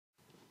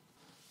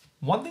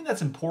One thing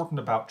that's important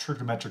about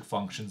trigonometric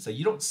functions that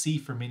you don't see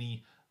for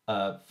many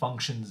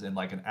functions in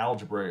like an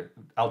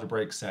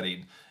algebraic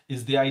setting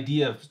is the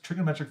idea of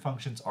trigonometric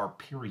functions are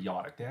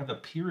periodic. They have a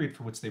period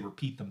for which they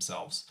repeat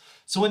themselves.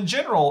 So in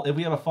general, if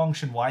we have a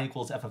function y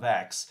equals f of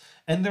x,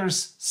 and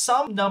there's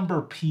some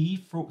number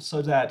p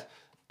so that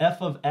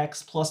f of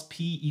x plus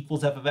p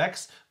equals f of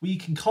x, we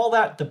can call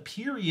that the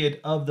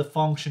period of the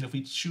function if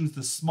we choose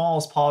the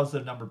smallest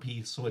positive number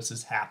p so which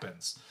this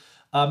happens.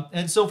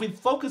 And so if we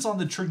focus on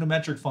the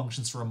trigonometric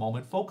functions for a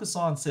moment, focus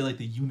on, say, like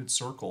the unit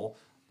circle,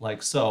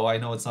 like so. I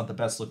know it's not the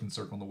best looking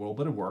circle in the world,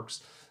 but it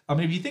works.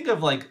 If you think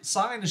of like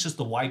sine is just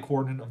the y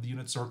coordinate of the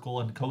unit circle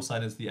and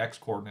cosine is the x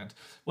coordinate.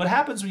 What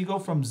happens when you go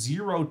from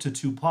 0 to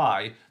 2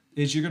 pi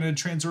is you're going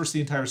to transverse the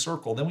entire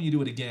circle. Then when you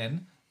do it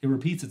again, it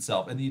repeats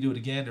itself. And then you do it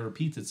again, it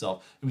repeats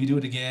itself. And we do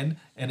it again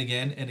and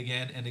again and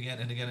again and again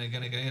and again and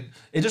again and again.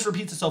 It just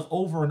repeats itself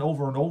over and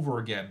over and over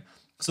again.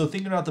 So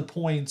thinking about the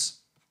points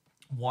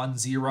 1,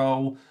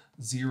 0,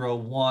 0,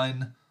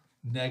 1,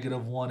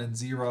 negative 1 and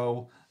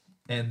 0,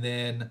 and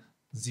then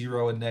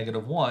 0 and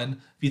negative 1.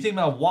 If you think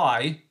about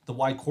y, the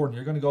y coordinate,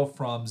 you're going to go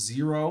from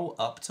 0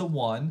 up to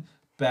 1,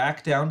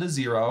 back down to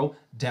 0,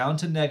 down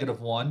to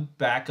negative 1,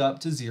 back up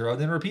to 0,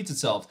 then it repeats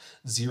itself.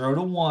 0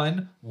 to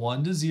 1,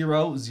 1 to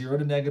 0, 0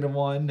 to negative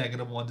 1,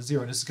 negative 1 to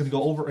 0. And this is going to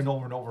go over and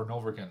over and over and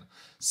over again.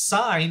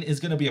 Sine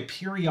is going to be a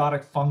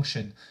periodic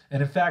function.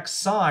 And in fact,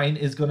 sine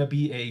is going to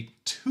be a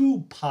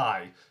 2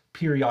 pi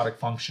periodic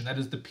function. That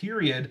is, the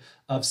period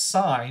of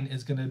sine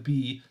is going to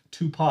be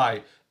 2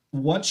 pi.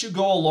 Once you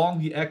go along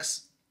the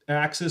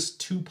x-axis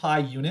 2 pi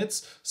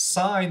units,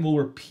 sine will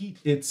repeat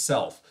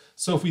itself.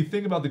 So if we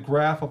think about the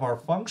graph of our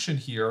function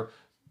here,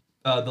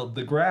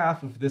 the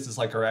graph, if this is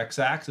like our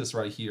x-axis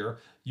right here,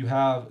 you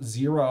have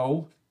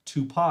 0,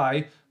 2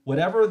 pi.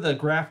 Whatever the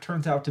graph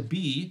turns out to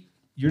be,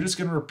 you're just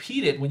going to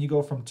repeat it when you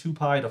go from 2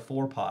 pi to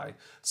 4 pi.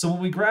 So when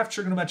we graph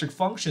trigonometric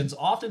functions,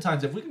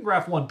 oftentimes if we can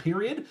graph one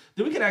period,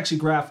 then we can actually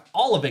graph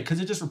all of it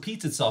because it just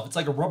repeats itself. It's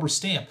like a rubber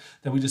stamp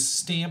that we just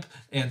stamp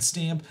and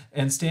stamp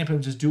and stamp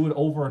and just do it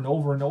over and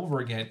over and over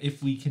again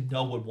if we can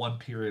know what one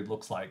period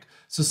looks like.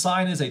 So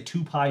sine is a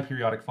 2 pi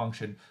periodic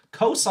function.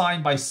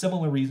 Cosine, by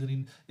similar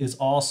reasoning, is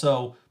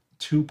also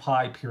 2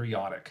 pi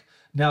periodic.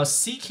 Now,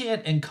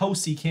 secant and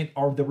cosecant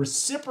are the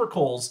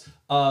reciprocals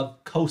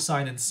of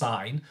cosine and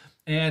sine.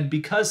 And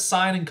because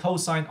sine and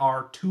cosine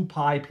are 2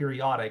 pi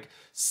periodic,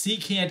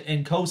 secant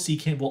and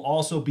cosecant will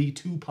also be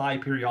 2 pi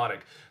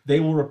periodic.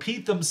 They will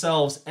repeat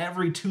themselves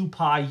every 2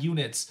 pi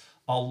units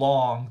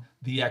along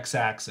the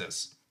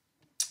x-axis.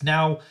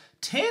 Now,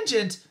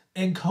 tangent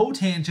and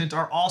cotangent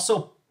are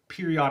also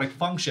periodic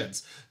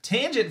functions.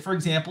 Tangent, for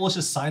example, is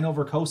just sine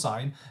over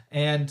cosine,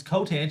 and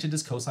cotangent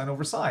is cosine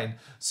over sine.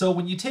 So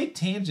when you take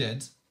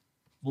tangent,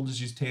 we'll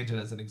just use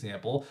tangent as an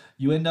example,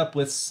 you end up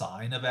with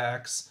sine of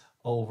x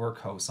over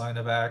cosine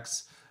of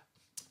x,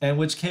 in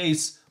which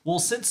case, well,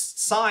 since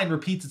sine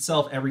repeats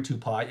itself every 2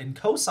 pi and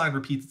cosine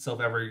repeats itself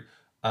every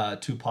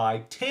 2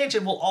 pi,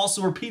 tangent will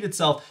also repeat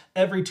itself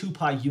every 2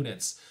 pi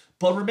units.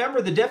 But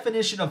remember, the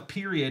definition of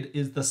period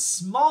is the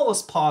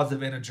smallest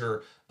positive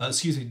integer,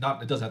 it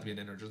doesn't have to be an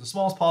integer, the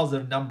smallest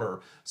positive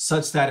number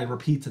such that it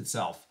repeats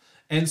itself.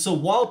 And so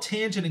while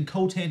tangent and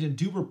cotangent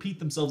do repeat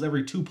themselves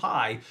every 2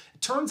 pi,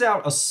 it turns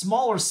out a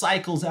smaller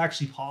cycle is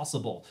actually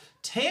possible.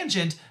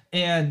 Tangent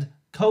and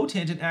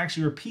cotangent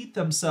actually repeat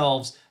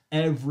themselves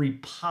every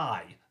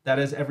pi. That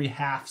is every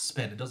half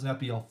spin. It doesn't have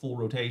to be a full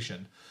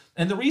rotation.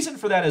 And the reason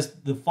for that is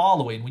the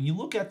following. When you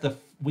look at the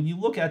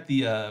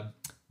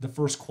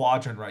first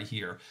quadrant right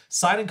here,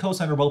 sine and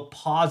cosine are both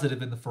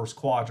positive in the first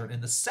quadrant. In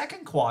the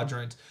second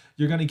quadrant,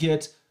 you're going to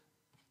get,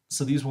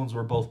 so these ones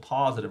were both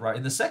positive, right?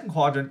 In the second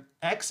quadrant,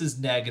 x is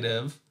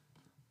negative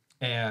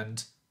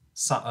and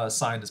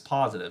sine is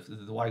positive.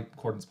 The y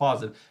coordinate is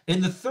positive.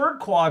 In the third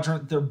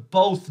quadrant, they're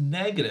both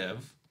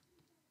negative,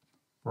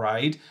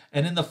 right?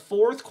 And in the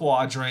fourth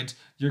quadrant,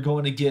 you're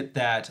going to get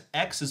that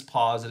x is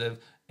positive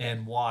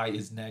and y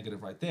is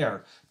negative right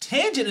there.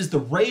 Tangent is the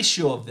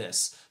ratio of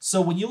this. So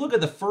when you look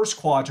at the first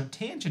quadrant,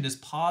 tangent is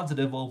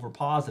positive over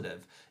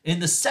positive. In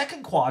the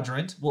second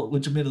quadrant, well,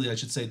 which admittedly I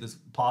should say this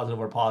positive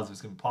over positive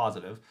is going to be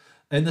positive.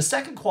 In the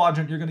second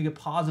quadrant, you're going to get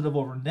positive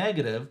over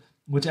negative,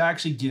 which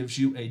actually gives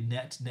you a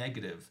net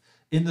negative.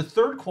 In the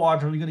third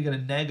quadrant, you're going to get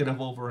a negative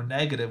over a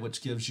negative,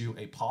 which gives you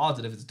a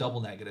positive. It's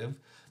double negative.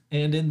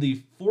 And in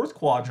the fourth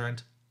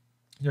quadrant,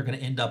 you're going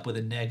to end up with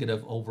a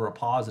negative over a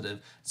positive.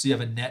 So you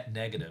have a net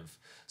negative.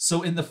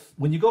 So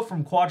when you go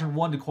from quadrant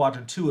 1 to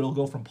quadrant 2, it'll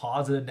go from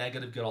positive,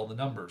 negative, get all the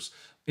numbers.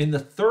 In the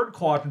third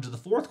quadrant to the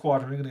fourth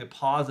quadrant, you're going to get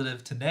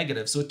positive to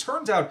negative. So it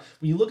turns out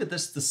when you look at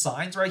this, the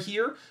signs right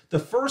here, the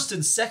first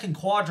and second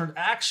quadrant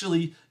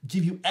actually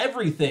give you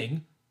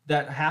everything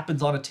that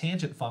happens on a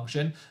tangent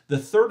function. The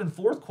third and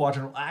fourth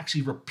quadrant will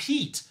actually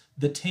repeat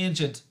the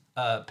tangent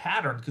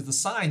pattern because the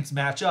signs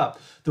match up.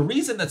 The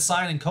reason that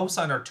sine and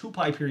cosine are 2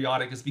 pi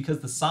periodic is because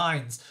the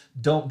signs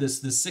don't, this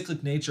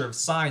cyclic nature of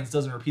signs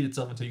doesn't repeat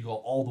itself until you go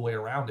all the way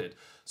around it.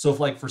 So if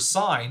like for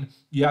sine,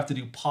 you have to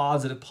do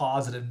positive,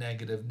 positive,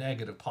 negative,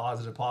 negative,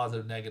 positive,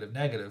 positive, negative,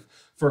 negative.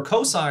 For a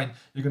cosine,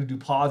 you're going to do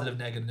positive,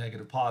 negative,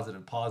 negative,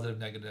 positive, positive,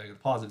 negative, negative,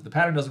 positive. The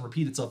pattern doesn't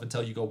repeat itself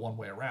until you go one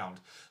way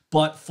around.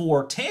 But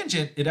for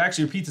tangent, it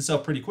actually repeats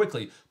itself pretty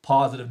quickly.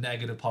 Positive,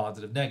 negative,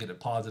 positive, negative,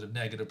 positive,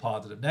 negative,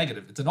 positive,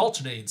 negative. It's an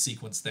alternating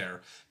sequence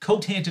there.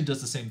 Cotangent does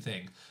the same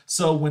thing.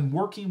 So when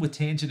working with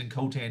tangent and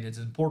cotangent, it's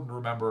important to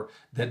remember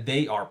that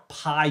they are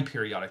pi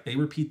periodic. They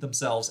repeat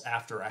themselves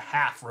after a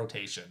half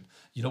rotation.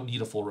 You don't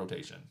need a full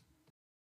rotation.